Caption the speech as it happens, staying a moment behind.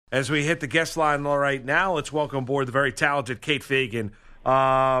As we hit the guest line right now, let's welcome aboard the very talented Kate Fagan.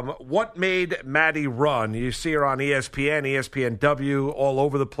 What made Maddy run? You see her on ESPN, ESPNW, all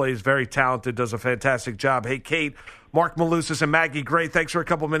over the place. Very talented, does a fantastic job. Hey, Kate, Mark Malusis and Maggie, great. Thanks for a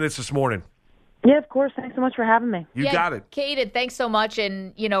couple minutes this morning. Yeah, of course. Thanks so much for having me. You got it. Kate, and thanks so much.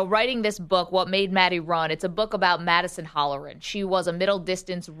 And, writing this book, What Made Maddy Run, it's a book about Madison Holleran. She was a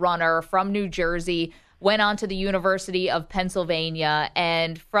middle-distance runner from New Jersey, went on to the University of Pennsylvania,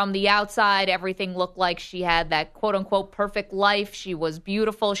 and from the outside, everything looked like she had that quote-unquote perfect life. She was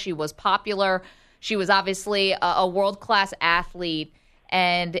beautiful. She was popular. She was obviously a world-class athlete.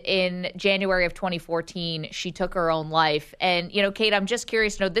 And in January of 2014, she took her own life. And, Kate, I'm just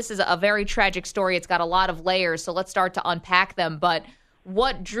curious, this is a very tragic story. It's got a lot of layers, so let's start to unpack them. But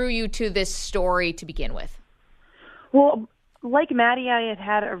what drew you to this story to begin with? Well, like Maddy, I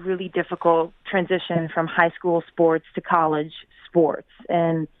had a really difficult transition from high school sports to college sports.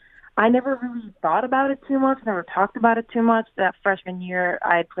 And I never really thought about it too much, never talked about it too much. That freshman year,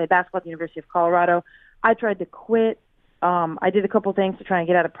 I had played basketball at the University of Colorado. I tried to quit. I did a couple things to try and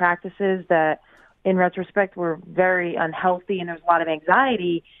get out of practices that, in retrospect, were very unhealthy, and there was a lot of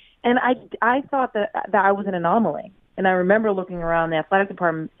anxiety. And I thought that I was an anomaly. And I remember looking around the athletic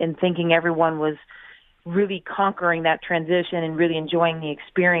department and thinking everyone was really conquering that transition and really enjoying the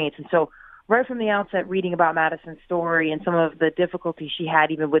experience. And so right from the outset, reading about Madison's story and some of the difficulties she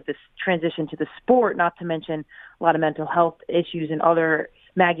had even with this transition to the sport, not to mention a lot of mental health issues and other,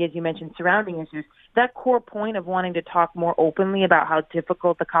 Maggie, as you mentioned, surrounding issues, that core point of wanting to talk more openly about how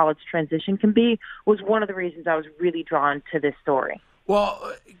difficult the college transition can be was one of the reasons I was really drawn to this story.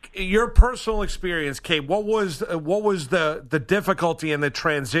 Well, your personal experience, Kate, what was the difficulty in the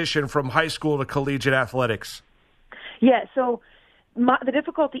transition from high school to collegiate athletics? Yeah, so the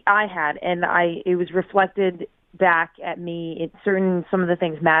difficulty I had, and it was reflected back at me in some of the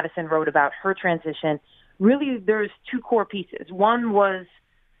things Madison wrote about her transition. Really, there's two core pieces. One was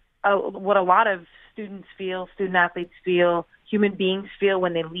what a lot of students feel, student athletes feel, human beings feel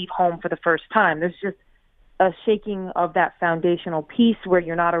when they leave home for the first time. There's just a shaking of that foundational piece where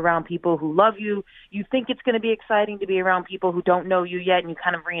you're not around people who love you. You think it's going to be exciting to be around people who don't know you yet, and you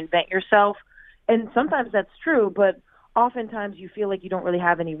kind of reinvent yourself. And sometimes that's true, but oftentimes you feel like you don't really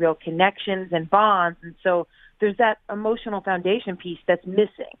have any real connections and bonds. And so there's that emotional foundation piece that's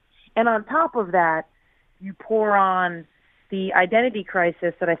missing. And on top of that, you pour on the identity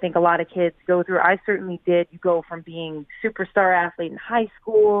crisis that I think a lot of kids go through. I certainly did. You go from being superstar athlete in high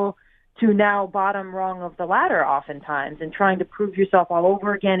school to now bottom rung of the ladder oftentimes and trying to prove yourself all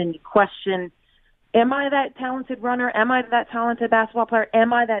over again, and you question, am I that talented runner? Am I that talented basketball player?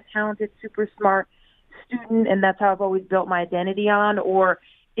 Am I that talented, super smart student, and that's how I've always built my identity on? Or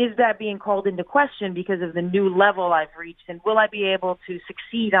is that being called into question because of the new level I've reached, and will I be able to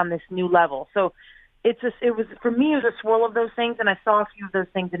succeed on this new level? So for me, it was a swirl of those things, and I saw a few of those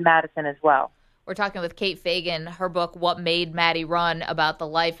things in Madison as well. We're talking with Kate Fagan, her book, What Made Maddy Run, about the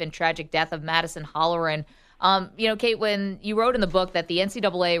life and tragic death of Madison Holleran. Kate, when you wrote in the book that the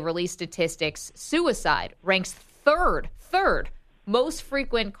NCAA released statistics, suicide ranks third most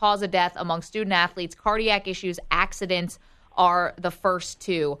frequent cause of death among student athletes. Cardiac issues, accidents are the first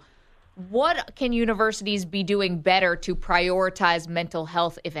two. What can universities be doing better to prioritize mental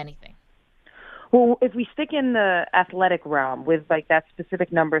health, if anything? Well, if we stick in the athletic realm with like that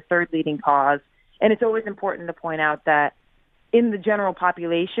specific number, third leading cause, and it's always important to point out that in the general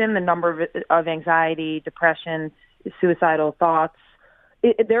population, the number of anxiety, depression, suicidal thoughts,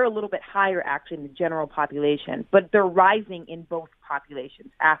 they're a little bit higher actually in the general population, but they're rising in both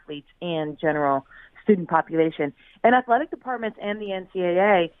populations, athletes and general student population. And athletic departments and the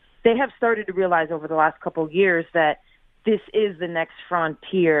NCAA, they have started to realize over the last couple of years that this is the next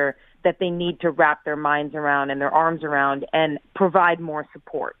frontier that they need to wrap their minds around and their arms around and provide more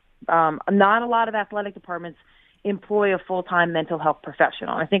support. Not a lot of athletic departments employ a full-time mental health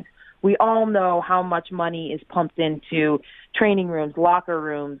professional. I think we all know how much money is pumped into training rooms, locker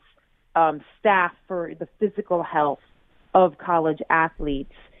rooms, staff for the physical health of college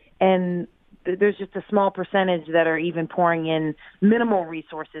athletes. And there's just a small percentage that are even pouring in minimal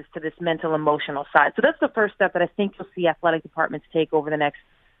resources to this mental, emotional side. So that's the first step that I think you'll see athletic departments take over the next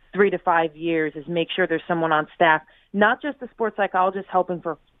 3 to 5 years, is make sure there's someone on staff, not just a sports psychologist helping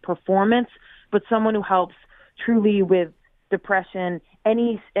for performance, but someone who helps truly with depression,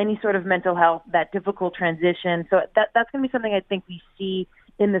 any sort of mental health, that difficult transition. So that's going to be something I think we see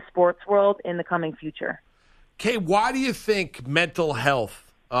in the sports world in the coming future. Kay, why do you think mental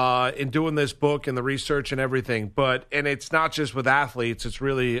health, in doing this book and the research and everything, and it's not just with athletes, it's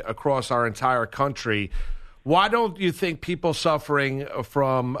really across our entire country, Why don't you think people suffering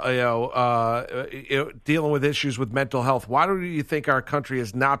from dealing with issues with mental health, why do you think our country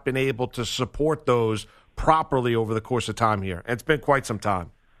has not been able to support those properly over the course of time here? And it's been quite some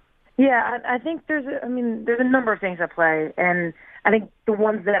time. Yeah, I think there's a number of things at play, and I think the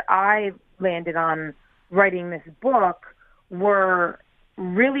ones that I landed on writing this book were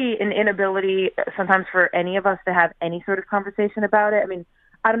really an inability sometimes for any of us to have any sort of conversation about it. I mean,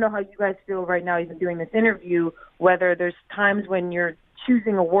 I don't know how you guys feel right now, even doing this interview, whether there's times when you're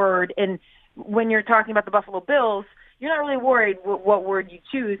choosing a word, and when you're talking about the Buffalo Bills, you're not really worried what word you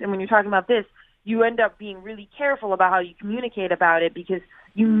choose. And when you're talking about this, you end up being really careful about how you communicate about it because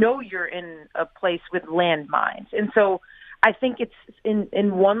you know you're in a place with landmines. And so I think it's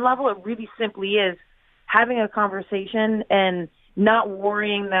in one level, it really simply is having a conversation and not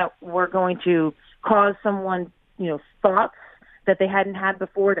worrying that we're going to cause someone, thoughts that they hadn't had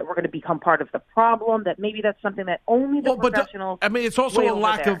before, that we're going to become part of the problem, that maybe that's something that only the professionals. It's also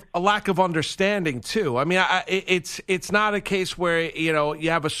a lack of understanding too. I mean, it's not a case where you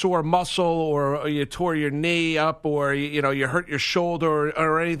have a sore muscle or you tore your knee up or you hurt your shoulder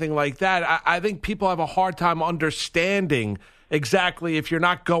or anything like that. I think people have a hard time understanding exactly, if you're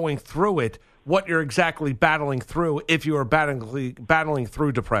not going through it, what you're exactly battling through if you are battling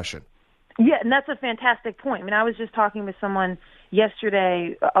through depression. Yeah, and that's a fantastic point. I mean, I was just talking with someone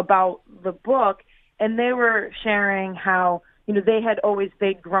yesterday about the book, and they were sharing how,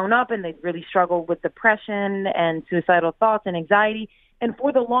 they'd grown up and they'd really struggled with depression and suicidal thoughts and anxiety. And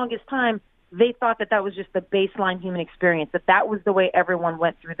for the longest time, they thought that was just the baseline human experience, that was the way everyone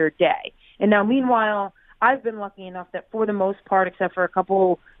went through their day. And now, meanwhile, I've been lucky enough that for the most part, except for a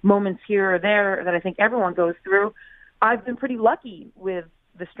couple moments here or there that I think everyone goes through, I've been pretty lucky with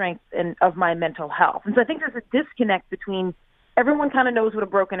the strength of my mental health. And so I think there's a disconnect between everyone kind of knows what a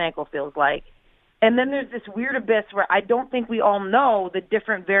broken ankle feels like. And then there's this weird abyss where I don't think we all know the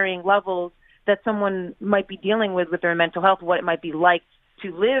different varying levels that someone might be dealing with their mental health, what it might be like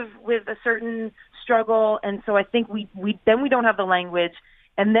to live with a certain struggle. And so I think we don't have the language.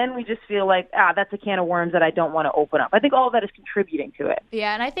 And then we just feel like, that's a can of worms that I don't want to open up. I think all of that is contributing to it.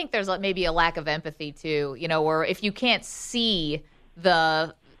 Yeah, and I think there's maybe a lack of empathy, too, where if you can't see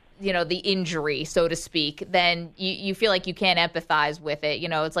the injury, so to speak, then you feel like you can't empathize with it.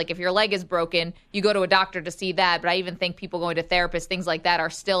 It's like if your leg is broken, you go to a doctor to see that. But I even think people going to therapists, things like that, are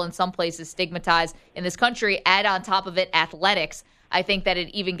still in some places stigmatized in this country. Add on top of it athletics. I think that it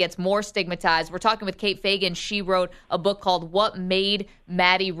even gets more stigmatized. We're talking with Kate Fagan. She wrote a book called What Made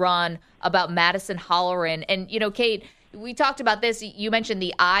Maddy Run about Madison Holleran. And, Kate, we talked about this. You mentioned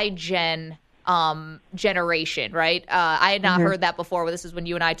the iGen generation, right? I had not heard that before. This is when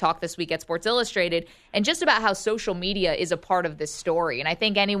you and I talked this week at Sports Illustrated, and just about how social media is a part of this story. And I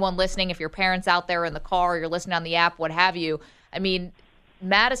think anyone listening, if your parents out there in the car, or you're listening on the app, what have you, I mean,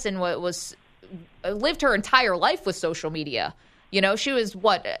 Madison lived her entire life with social media. She was,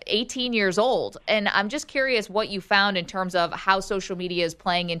 18 years old. And I'm just curious what you found in terms of how social media is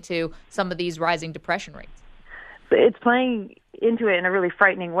playing into some of these rising depression rates. It's playing into it in a really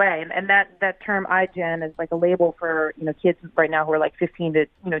frightening way. And that term iGen is like a label for, kids right now who are like 15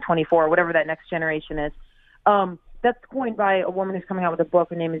 to, 24, whatever that next generation is. That's coined by a woman who's coming out with a book.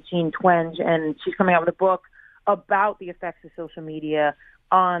 Her name is Jean Twenge, and she's coming out with a book about the effects of social media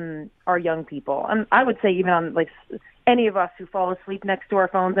on our young people. And I would say even on any of us who fall asleep next to our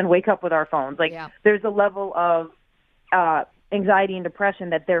phones and wake up with our phones. There's a level of anxiety and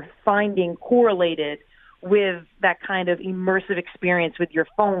depression that they're finding correlated with that kind of immersive experience with your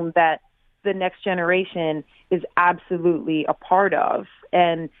phone that the next generation is absolutely a part of.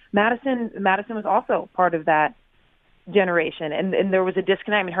 And Madison was also part of that generation. And there was a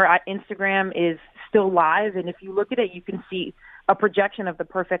disconnect. I mean, her Instagram is still live. And if you look at it, you can see a projection of the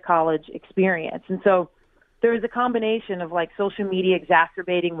perfect college experience. And so there is a combination of social media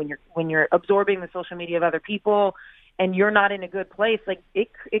exacerbating when you're absorbing the social media of other people and you're not in a good place.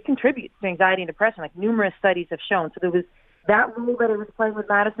 It contributes to anxiety and depression, numerous studies have shown. So there was that role that it was playing with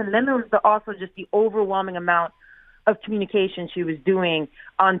Madison. And then there was also just the overwhelming amount of communication she was doing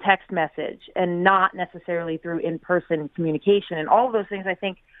on text message and not necessarily through in-person communication. And all of those things I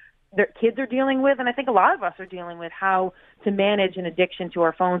think their kids are dealing with, and I think a lot of us are dealing with how to manage an addiction to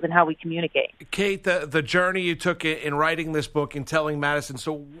our phones and how we communicate. Kate, the journey you took in writing this book and telling Madison,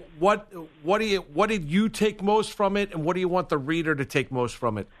 so what did you take most from it, and what do you want the reader to take most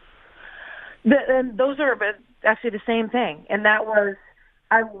from it? And those are actually the same thing, and that was,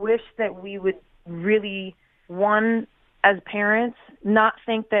 I wish that we would really, one, as parents, not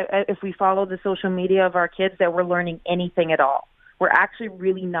think that if we follow the social media of our kids that we're learning anything at all. We're actually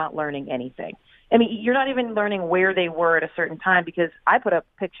really not learning anything. I mean, you're not even learning where they were at a certain time because I put up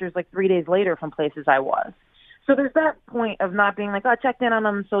pictures like 3 days later from places I was. So there's that point of not being like, oh, I checked in on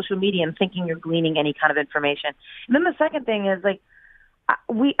them on social media and thinking you're gleaning any kind of information. And then the second thing is like,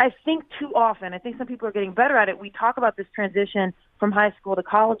 I think too often, I think some people are getting better at it. We talk about this transition from high school to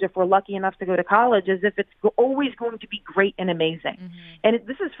college, if we're lucky enough to go to college, as if it's always going to be great and amazing. Mm-hmm. And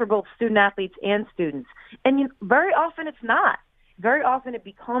this is for both student athletes and students. And very often it's not. Very often it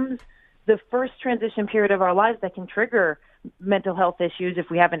becomes the first transition period of our lives that can trigger mental health issues if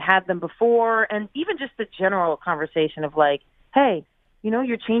we haven't had them before. And even just the general conversation of like, hey,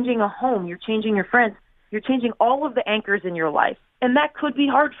 you're changing a home, you're changing your friends, you're changing all of the anchors in your life. And that could be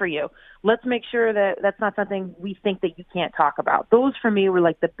hard for you. Let's make sure that that's not something we think that you can't talk about. Those, for me, were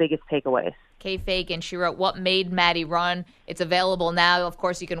like the biggest takeaways. Kate Fagan, she wrote What Made Maddie Run. It's available now. Of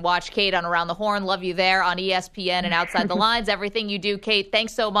course, you can watch Kate on Around the Horn. Love you there on ESPN and Outside the Lines. Everything you do, Kate.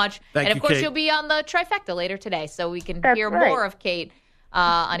 Thanks so much. Thank and, you, of course, Kate. you'll be on the Trifecta later today, so we can hear right. more of Kate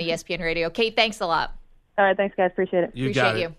on ESPN Radio. Kate, thanks a lot. All right, thanks, guys. Appreciate it. You got Appreciate it. you.